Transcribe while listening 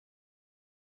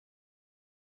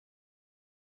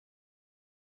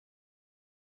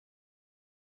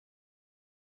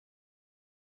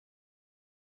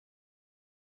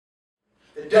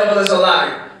The devil is a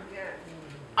liar.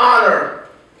 Honor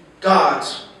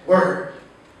God's word.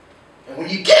 And when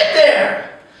you get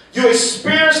there, you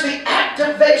experience the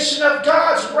activation of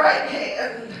God's right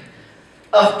hand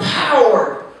of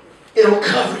power. It'll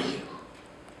cover you.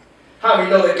 How many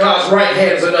know that God's right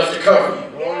hand is enough to cover you?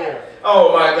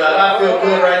 Oh my God, I feel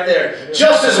good right there.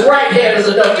 Just his right hand is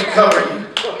enough to cover you.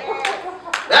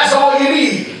 That's all you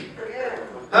need.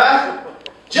 Huh?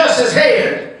 Just his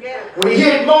hand. When he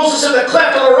hid Moses in the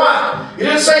cleft of the rock, he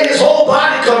didn't say his whole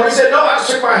body covered. He said, no, I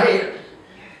just took my hand.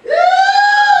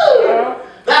 Woo!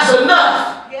 That's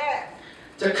enough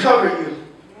to cover you.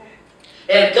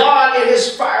 And God in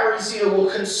his fiery zeal will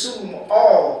consume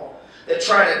all that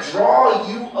try to draw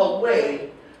you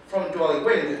away from dwelling.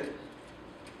 Wait a minute.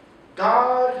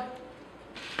 God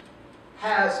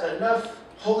has enough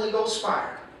Holy Ghost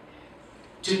fire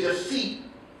to defeat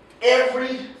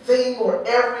everything or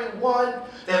everyone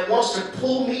that wants to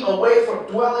pull me away from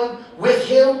dwelling with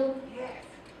him?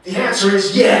 The answer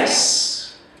is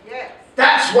yes.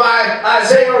 That's why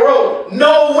Isaiah wrote,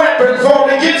 no weapon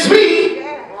formed against me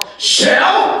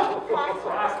shall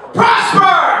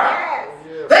prosper.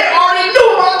 They already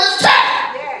knew about this text.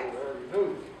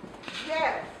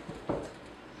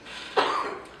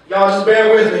 Y'all just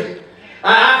bear with me.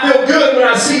 I feel good when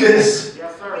I see this.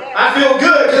 Yes, sir. I feel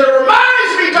good because it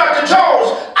reminds me, Dr.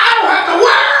 Jones, I don't have to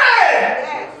worry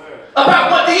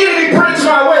about what the enemy brings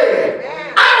my way.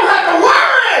 I don't have to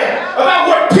worry about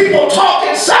what people talk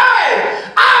inside.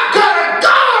 I've got a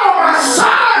God on my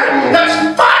side that's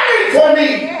fighting for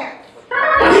me.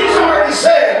 And he's already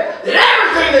said that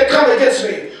everything that comes against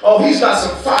me, oh, he's got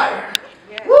some fire.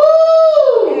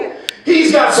 Woo!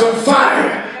 He's got some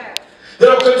fire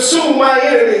that'll consume my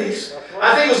enemies.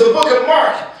 I think it was the book of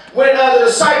Mark when the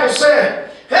disciples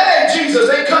said, hey, Jesus,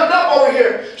 they coming up over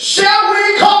here. Shall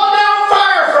we call down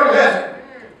fire from heaven?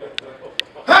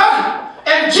 Huh?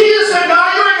 And Jesus said, no,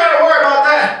 you ain't got to worry about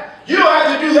that. You don't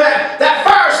have to do that. That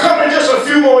fire's coming in just a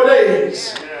few more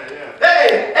days.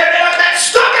 Hey, and that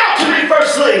stuck out to me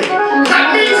firstly.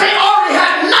 That means they already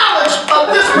had knowledge of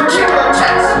this particular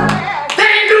text.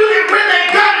 They knew that when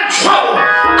they got in trouble,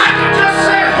 I could just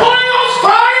say, Holy Ghost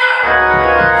fire,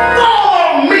 fall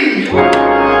on me.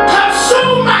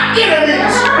 Consume my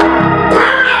enemies.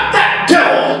 Burn up that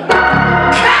devil.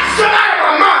 Cast him out of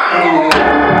my mind.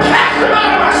 Cast him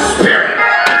out of my spirit.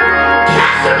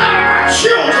 Cast him out of my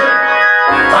children.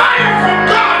 Fire from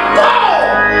God, fall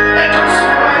and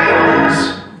consume my enemies.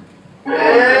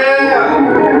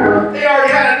 Yeah. They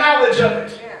already had a knowledge of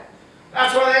it.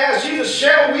 That's why they asked Jesus,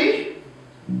 shall we?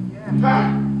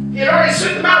 Huh? He had already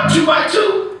sent them out 2 by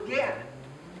 2.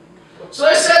 So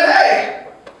they said, hey,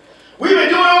 we've been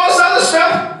doing all this other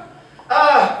stuff.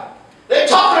 They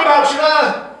talking about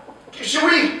you. Should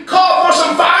we call for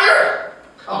some fire?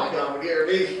 Oh, y'all hear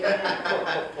me.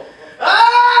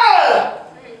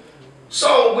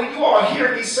 So when you all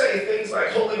hear me say things like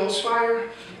Holy Ghost fire,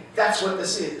 that's what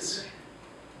this is.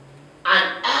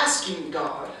 I'm asking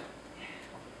God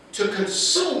to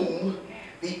consume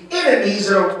the enemies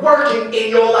that are working in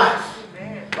your life.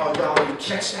 Oh, y'all didn't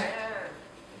catch that.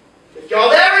 If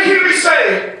y'all ever hear me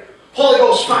say Holy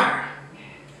Ghost fire,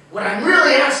 what I'm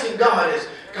really asking God is,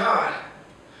 God,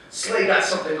 Slay got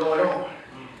something going on.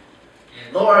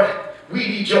 And Lord, we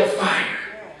need your fire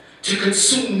to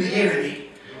consume the enemy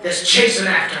that's chasing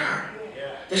after her,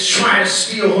 that's trying to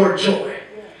steal her joy,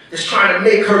 that's trying to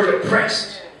make her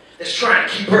depressed, that's trying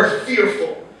to keep her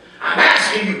fearful. I'm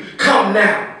asking you, come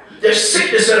now. There's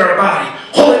sickness in her body.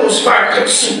 Holy Ghost fire,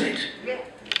 consume it.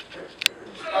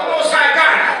 Most High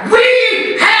God,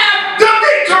 we have the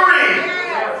victory.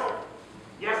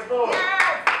 Yes, Lord.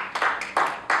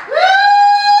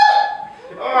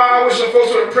 Oh, I wish some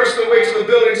folks would have pressed their way to the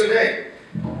building today.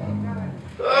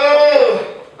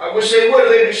 Oh, I wish they would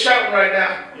have. They'd be shouting right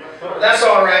now. But that's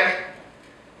all right.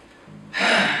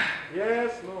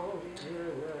 Yes, Lord.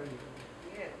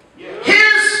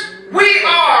 We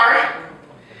are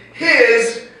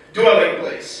his dwelling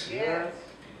place. Yes.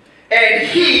 And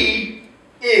he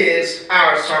is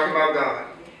ours, talking about God.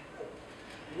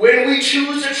 When we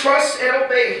choose to trust and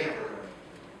obey him,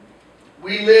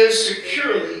 we live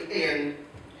securely in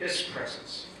his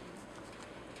presence.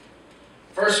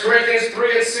 1 Corinthians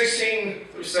 3 and 16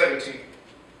 through 17.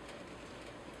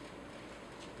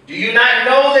 Do you not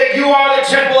know that you are the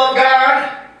temple of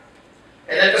God,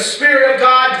 and that the Spirit of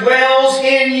God dwells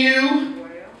in you?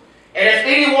 And if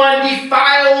anyone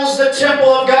defiles the temple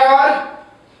of God,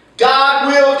 God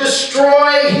will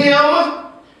destroy him.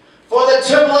 For the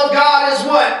temple of God is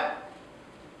what?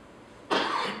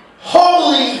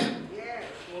 Holy.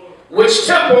 Which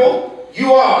temple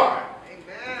you are.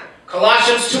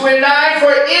 Colossians 2 and 9,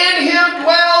 for in him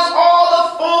dwells all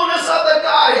the fullness of the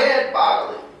Godhead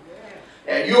bodily.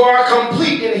 And you are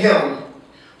complete in him,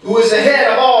 who is the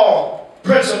head of all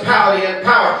principality and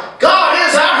power. God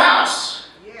is our house.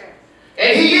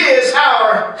 And he is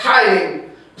our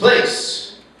hiding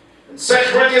place. In 2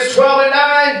 Corinthians 12 and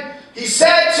 9, he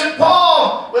said to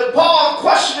Paul, when Paul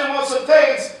questioned him on some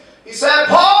things, he said,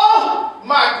 Paul,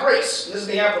 my grace, this is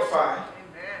the Amplified,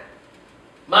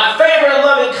 my favor and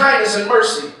loving kindness and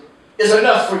mercy is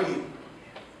enough for you,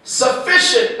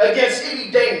 sufficient against any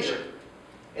danger,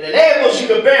 and enables you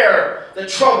to bear the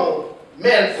trouble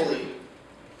manfully.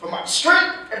 For my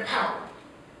strength and power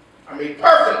are made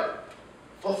perfect,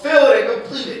 fulfilled and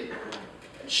completed,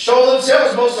 and show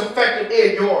themselves most effective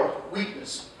in your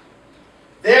weakness.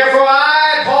 Therefore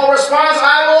I, Paul responds,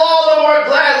 I will all the more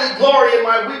gladly glory in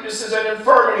my weaknesses and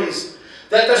infirmities,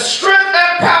 that the strength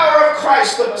and power of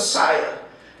Christ the Messiah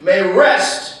may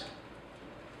rest,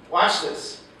 watch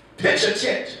this, pitch a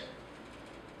tent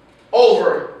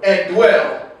over and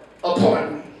dwell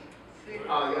upon me.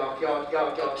 Oh,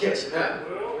 y'all catching that?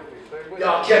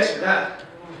 Y'all catching that?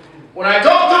 When I go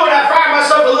through and I find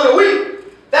myself a little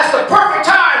weak, that's the perfect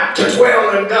time to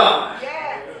dwell in God.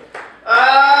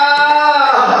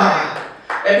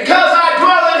 And because I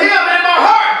dwell in him in my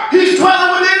heart, he's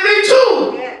dwelling within me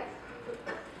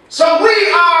too. So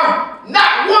we are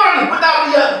not one without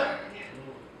the other.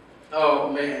 Oh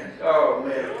man, oh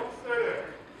man.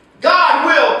 God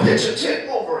will pitch a tent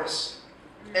over us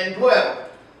and dwell,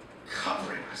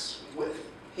 covering us with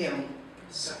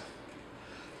himself.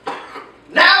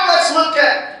 Now let's look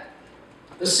at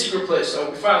the secret place. Oh,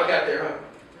 we finally got there, huh?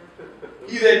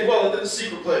 He that dwelleth in the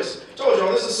secret place. I told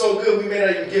y'all, this is so good we may not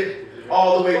even get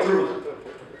all the way through.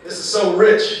 This is so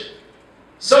rich.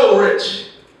 So rich.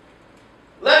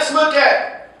 Let's look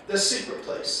at the secret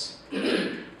place.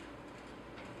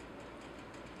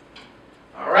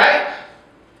 All right?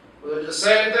 We'll do the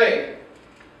same thing.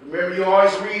 Remember, you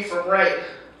always read from right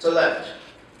to left.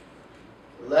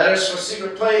 The letters for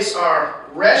secret place are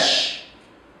Resh,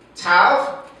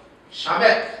 Tav,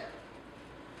 Shamek.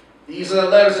 These are the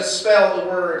letters that spell the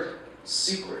word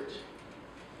secret.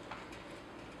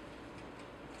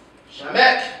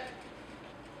 Shamek,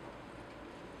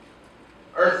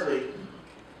 earthly,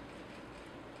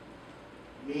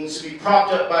 means to be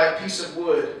propped up by a piece of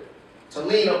wood, to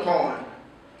lean upon,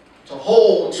 to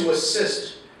hold, to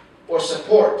assist, or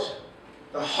support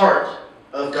the heart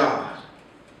of God.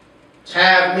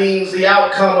 Tav means the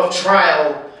outcome of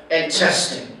trial and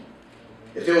testing.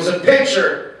 If it was a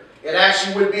picture, it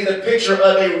actually would be the picture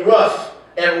of a rough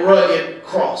and rugged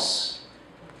cross.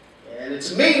 And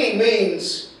its meaning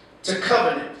means to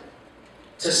covenant,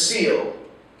 to seal,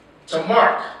 to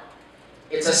mark.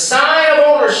 It's a sign of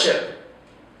ownership,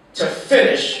 to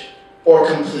finish or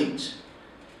complete.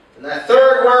 And that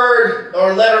third word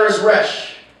or letter is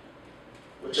Resh,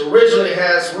 which originally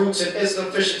has roots in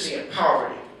insufficiency and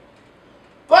poverty.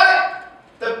 But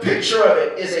the picture of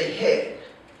it is a head,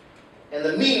 and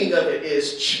the meaning of it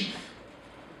is chief,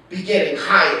 beginning,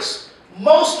 highest,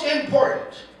 most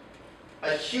important,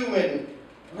 a human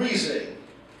reasoning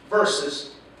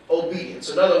versus obedience.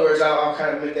 In other words, I'll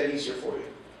kind of make that easier for you.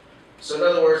 So in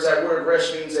other words, that word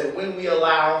Resh means that when we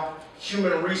allow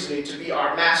human reasoning to be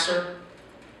our master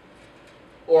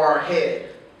or our head,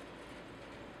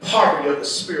 poverty of the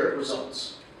spirit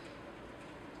results.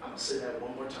 I'm going to say that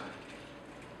one more time.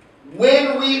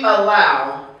 When we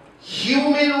allow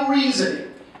human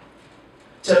reasoning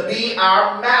to be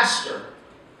our master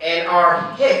and our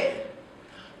head,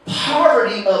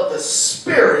 poverty of the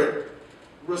spirit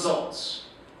results.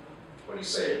 What are you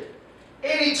saying?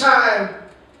 Anytime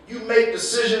you make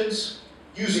decisions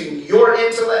using your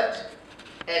intellect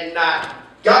and not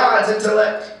God's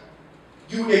intellect,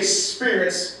 you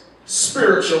experience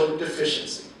spiritual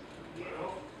deficiency.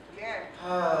 Yes,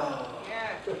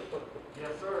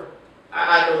 sir.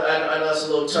 I know that's a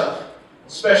little tough,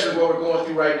 especially what we're going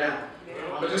through right now.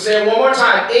 I'm going to say it one more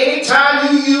time.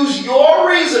 Anytime you use your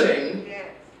reasoning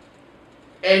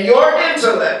and your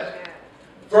intellect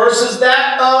versus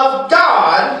that of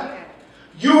God,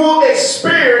 you will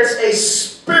experience a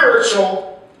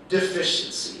spiritual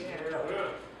deficiency.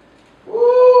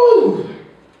 Woo!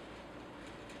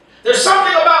 There's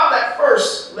something about that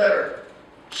first letter,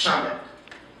 Shamek.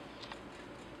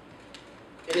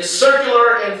 It is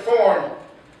circular in form,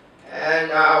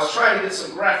 and I was trying to get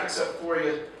some graphics up for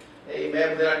you. Amen.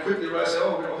 But then I quickly realized,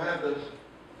 oh, we don't have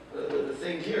the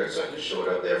thing here, so I can show it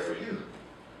up there for you.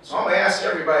 So I'm going to ask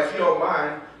everybody, if you don't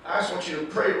mind, I just want you to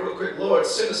pray real quick, Lord,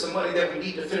 send us the money that we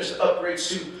need to finish the upgrades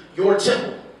to your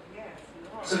temple,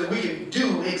 so that we can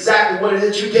do exactly what it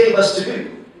is you gave us to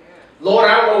do. Lord,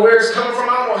 I don't know where it's coming from.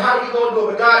 I don't know how you're going to do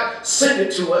it, but God, send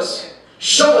it to us.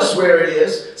 Show us where it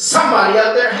is. Somebody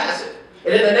out there has it.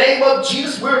 And in the name of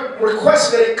Jesus, we're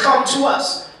requesting that it come to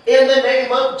us. In the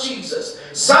name of Jesus.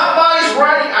 Somebody's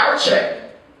writing our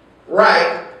check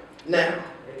right now.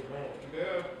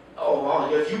 Amen.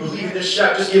 Oh, if you believe this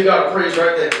shot, just give God a praise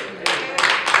right there.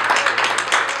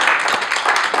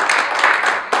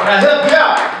 But I help you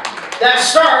out. That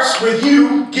starts with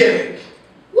you giving.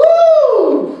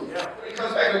 Woo! Yeah. When he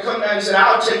comes back, he'll come down. He said,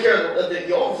 I'll take care of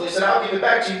the overflow. He said, I'll give it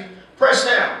back to you. Press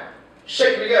down.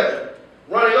 Shake it together.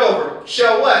 Run it over.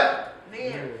 Shall what?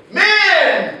 Men.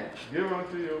 Men! Give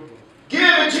unto your bosom.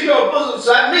 Give it to your bosom.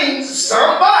 So that means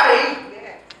somebody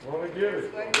want to give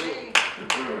it.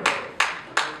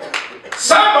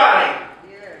 Somebody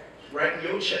writing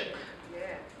your check.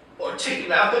 Or taking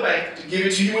it out the bank to give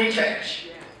it to you in cash.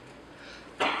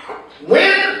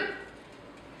 When?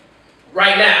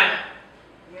 Right now.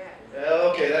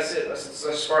 Okay, that's it. That's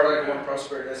as far as I can go in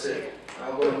prosperity. That's it.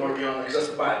 I'll go more beyond that because that's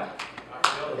the Bible.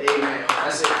 Amen.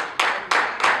 That's it.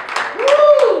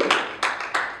 Woo!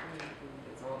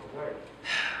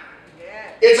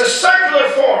 It's a circular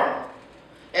form.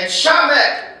 And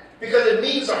Shamek, because it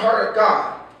means the heart of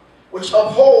God, which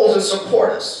upholds and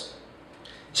supports us.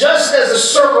 Just as a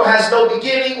circle has no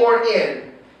beginning or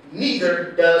end,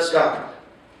 neither does God.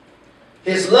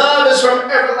 His love is from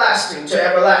everlasting to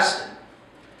everlasting.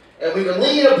 And we can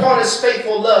lean upon his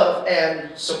faithful love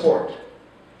and support.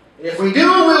 And if we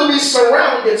do, we will be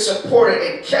surrounded, supported,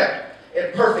 and kept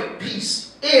in perfect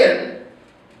peace in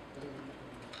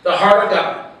the heart of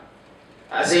God.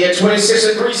 Isaiah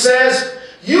 26:3 says,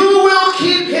 you will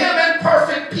keep him in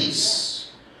perfect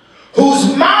peace,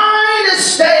 whose mind is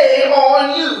stayed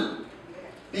on you,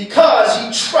 because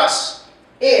he trusts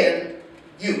in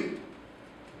you.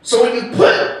 So when you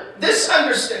put this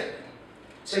understanding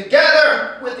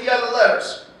together with the other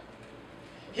letters,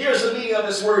 here's the meaning of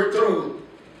this word through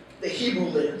the Hebrew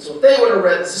lens. So if they would have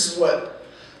read this, this is what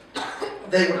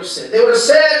they would have said. They would have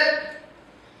said,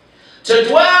 to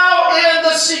dwell in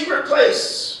the secret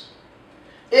place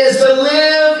is to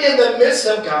live in the midst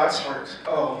of God's heart.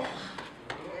 Oh.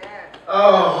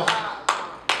 Oh.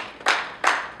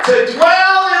 To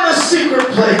dwell in the secret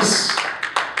place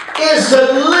is to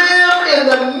live in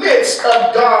the midst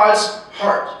of God's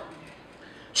heart.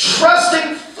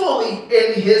 Trusting fully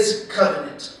in his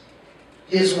covenant,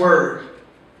 his word,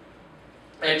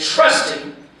 and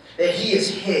trusting that he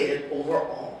is head over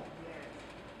all.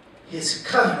 His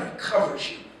covenant covers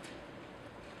you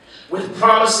with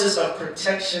promises of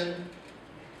protection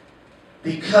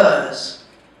because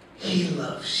he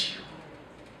loves you.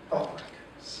 Oh my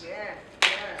goodness.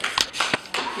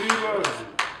 He loves you.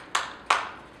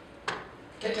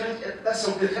 That's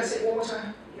so good. Can I say it one more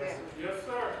time? Yes,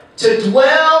 sir. To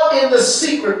dwell in the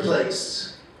secret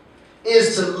place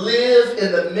is to live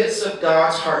in the midst of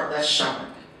God's heart. That's Shammah.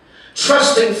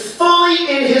 Trusting fully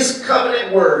in his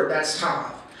covenant word. That's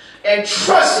Tav. And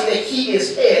trusting that he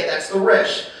is head. That's the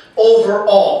Resh. Over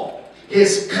all.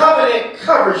 His covenant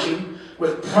covers you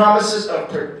with promises of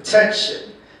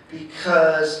protection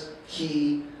because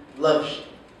he loves you.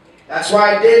 That's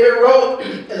why David wrote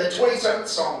in the 27th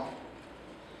Psalm,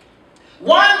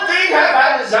 one thing have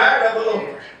I desired of the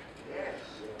Lord,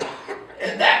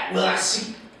 and that will I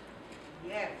seek,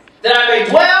 that I may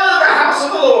dwell in the house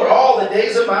of the Lord all the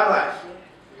days of my life,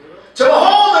 to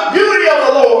behold the beauty of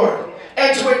the Lord,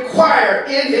 and to inquire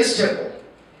in his temple.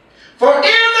 For in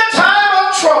the time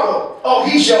of trouble, oh,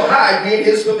 he shall hide me in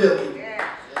his pavilion.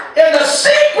 In the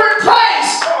secret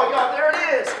place, oh God, there it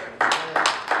is.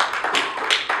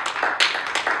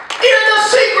 In the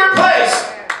secret place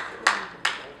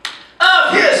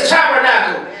of his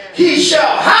tabernacle, he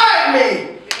shall hide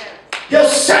me. He'll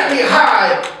set me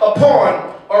high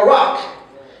upon a rock.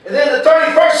 And then the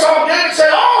 31st Psalm, David said,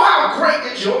 oh, how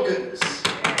great is your goodness,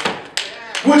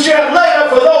 which you have laid up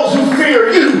for those who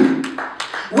fear you,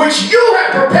 which you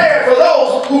have prepared for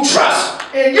those who trust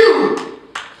in you,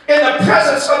 in the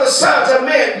presence of the sons of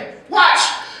men. Watch.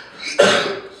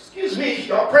 Excuse me,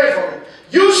 y'all pray for me.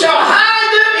 You shall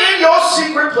hide them in your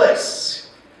secret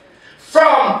place,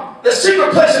 from the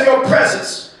secret place of your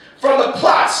presence, from the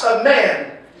plots of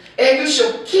man. And you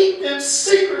shall keep them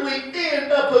secretly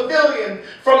in a pavilion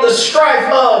from the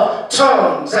strife of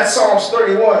tongues. That's Psalms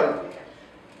 31.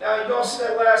 Now, you don't see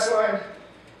that last line?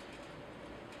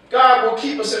 God will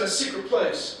keep us in a secret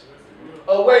place,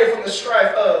 away from the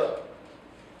strife of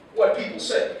what people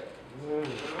say.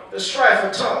 The strife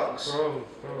of tongues.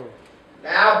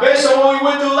 Now, based on what we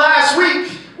went through last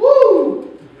week,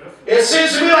 woo, it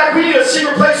seems to me like we need a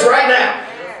secret place right now.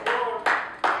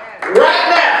 Right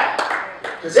now.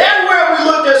 Because everywhere we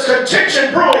look, there's contention.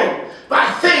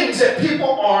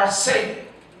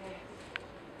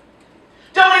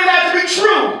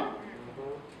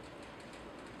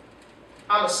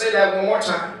 say that one more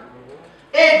time.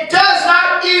 It does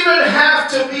not even have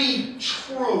to be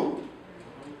true.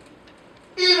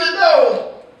 Even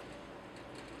though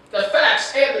the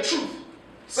facts and the truth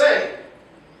say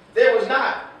there was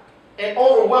not an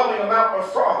overwhelming amount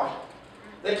of fraud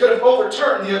that could have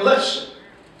overturned the election.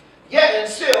 Yet and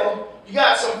still, you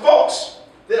got some folks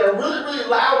that are really, really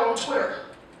loud on Twitter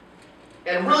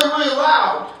and really, really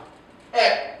loud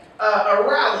at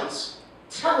rallies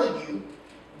telling you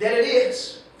that it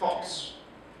is false.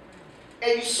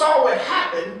 And you saw what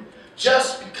happened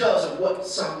just because of what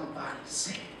somebody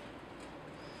said.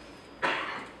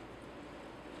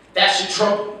 That should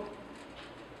trouble you.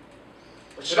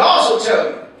 But should also tell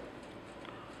you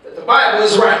that the Bible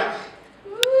is right.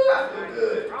 Ooh, I feel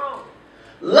good.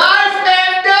 Life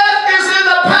and death is in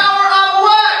the power of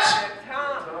what?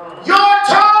 Your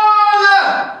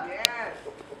tongue. Yes.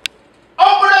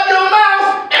 Open up your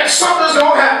mouth and something's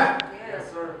going to happen.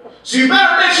 Yes, sir. So you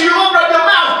better make sure you open up your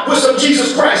mouth with some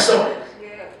Jesus Christ on it.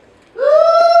 Yes.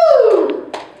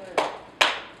 Woo.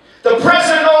 The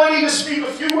president only needed to speak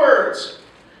a few words,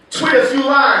 tweet a few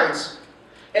lines,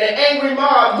 and an angry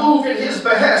mob moved at his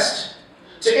behest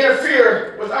to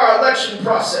interfere with our election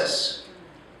process.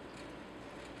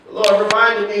 The Lord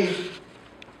reminded me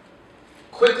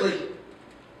quickly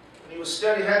when he was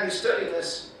studying, had me studying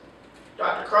this.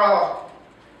 Dr. Crowell,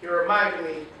 he reminded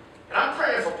me, and I'm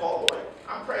praying for Paul White.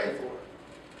 I'm praying for it.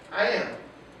 I am.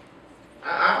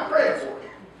 I'm praying for it.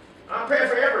 I'm praying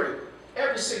for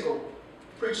every single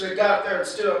preacher that got up there and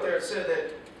stood up there and said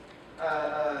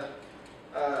that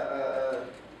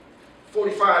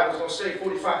 45 was going to stay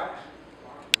 45.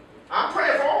 I'm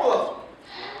praying for all of them.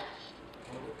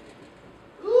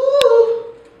 Ooh.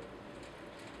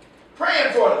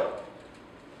 Praying for them.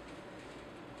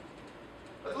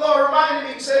 But the Lord reminded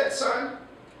me, he said, son,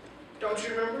 don't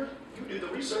you remember? You did the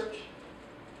research.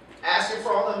 Asking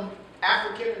for all them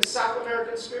African and South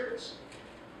American spirits.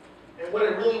 And what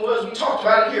it really was, we talked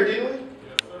about it here, didn't we?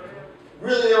 Yes, sir.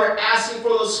 Really, they were asking for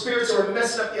those spirits that were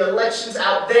messing up the elections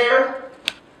out there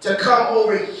to come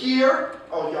over here.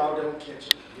 Oh, y'all don't catch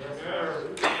it. Yes, sir.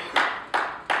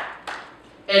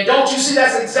 And don't you see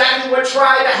that's exactly what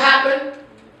tried to happen?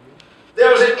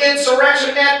 There was an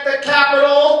insurrection at the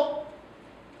Capitol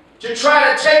to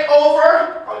try to take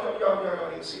over. Oh, y'all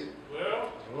don't even see it.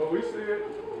 Well, we see it.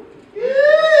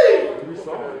 Yay! We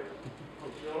saw it.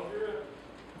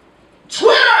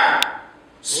 Twitter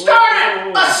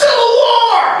started a civil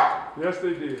war. Yes,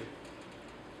 they did.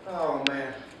 Oh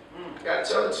man, I gotta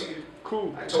tell it to you.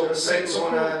 Cool. I told the saints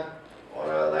on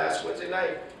last Wednesday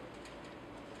night.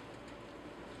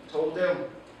 Told them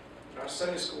in our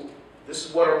Sunday school, this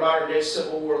is what our modern day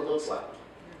civil war looks like.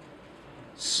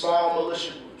 Small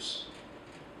militia groups.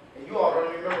 And you all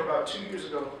don't even remember about 2 years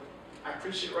ago, I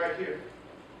preached it right here.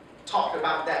 Talked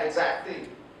about that exact thing.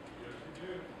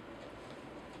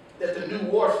 That the new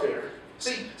warfare.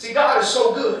 See, God is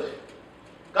so good.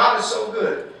 God is so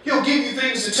good. He'll give you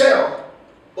things to tell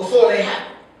before they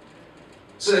happen.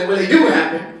 So that when they do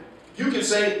happen, you can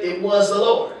say it was the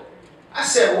Lord. I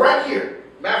said right here.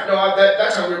 That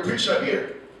time we were preaching up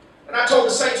here. And I told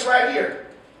the saints right here.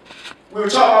 We were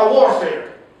talking about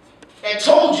warfare. And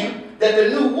told you that the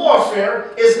new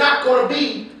warfare is not going to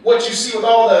be what you see with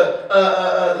all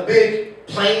the big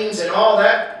planes and all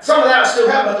that. Some of that will still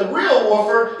happen, but the real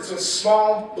warfare is with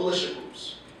small militia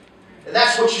groups. And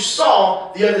that's what you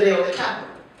saw the other day on the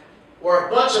Capitol, where a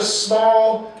bunch of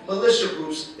small militia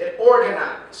groups that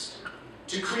organized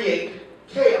to create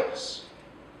chaos.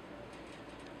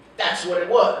 That's what it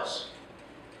was.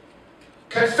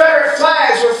 Confederate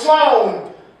flags were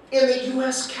flown in the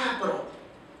U.S. Capitol.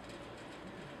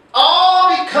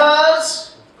 All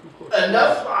because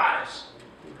enough lies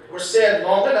were said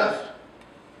long enough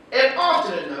and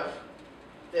often enough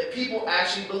that people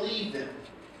actually believed them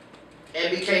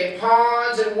and became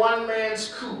pawns in one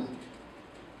man's coup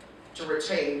to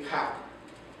retain power.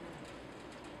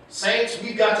 Saints,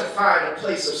 we've got to find a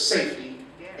place of safety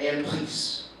and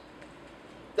peace.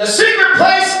 The secret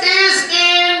place is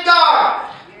in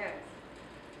God.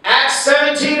 Acts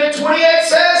 17:28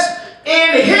 says,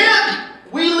 in Him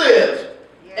we live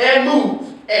and move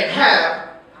and have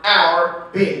our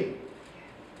being.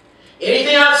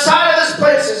 Anything outside of this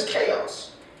place is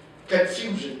chaos,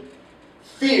 confusion,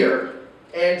 fear,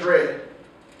 and dread.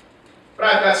 But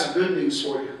I've got some good news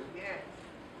for you.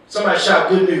 Somebody shout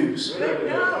good news. Good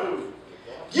news.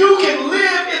 You can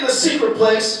live in the secret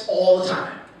place all the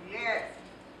time. Yes.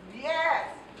 Yes.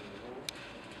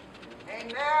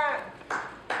 Amen.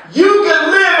 You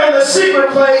can live in the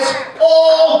secret place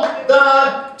all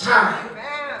the time.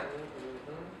 Amen.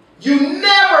 You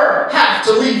never have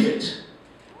to leave it.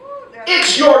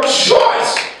 It's your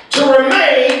choice to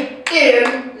remain in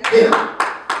Him.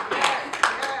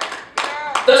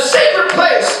 The secret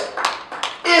place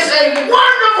is a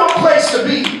wonderful place to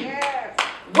be,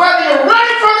 whether you're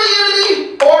running from the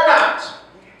enemy or not.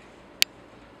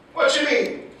 What you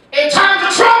mean? In times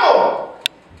of trouble,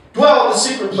 dwell in the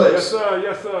secret place. Yes, sir.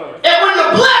 Yes, sir. And when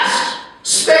you're blessed,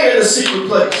 stay in the secret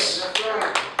place.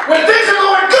 When things are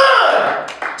going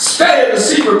good, stay in the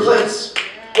secret place.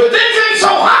 When things ain't so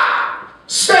hot,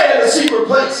 stay in the secret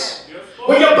place.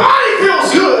 When your body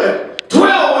feels good,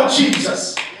 dwell with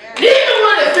Jesus. And even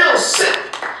when it feels sick,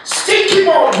 still keep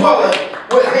on dwelling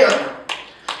with Him.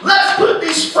 Let's put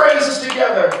these phrases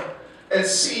together and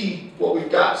see what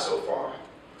we've got so far.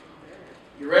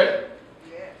 You ready?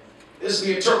 This is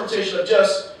the interpretation of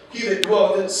just he that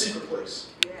dwelleth in the secret place.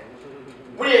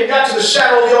 We ain't got to the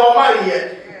shadow of the Almighty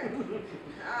yet.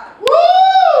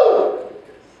 Woo!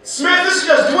 Smith, this is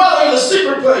just dwelling in the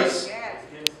secret place.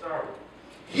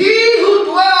 He who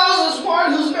dwells is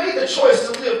one who's made the choice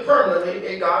to live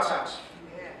permanently in God's house.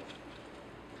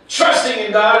 Trusting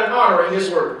in God and honoring His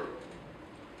word.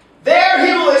 There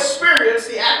he will experience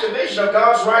the activation of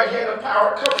God's right hand of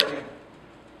power covering him.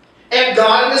 And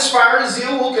God in His fiery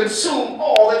zeal will consume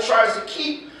all that tries to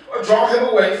keep or draw him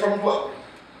away from dwelling.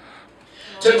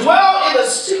 To dwell in a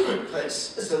secret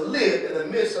place is to live in the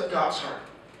midst of God's heart,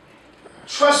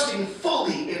 trusting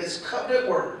fully in His covenant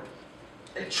word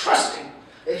and trusting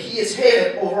that He is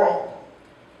head over all.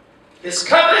 His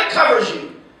covenant covers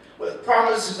you with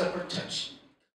promises of protection.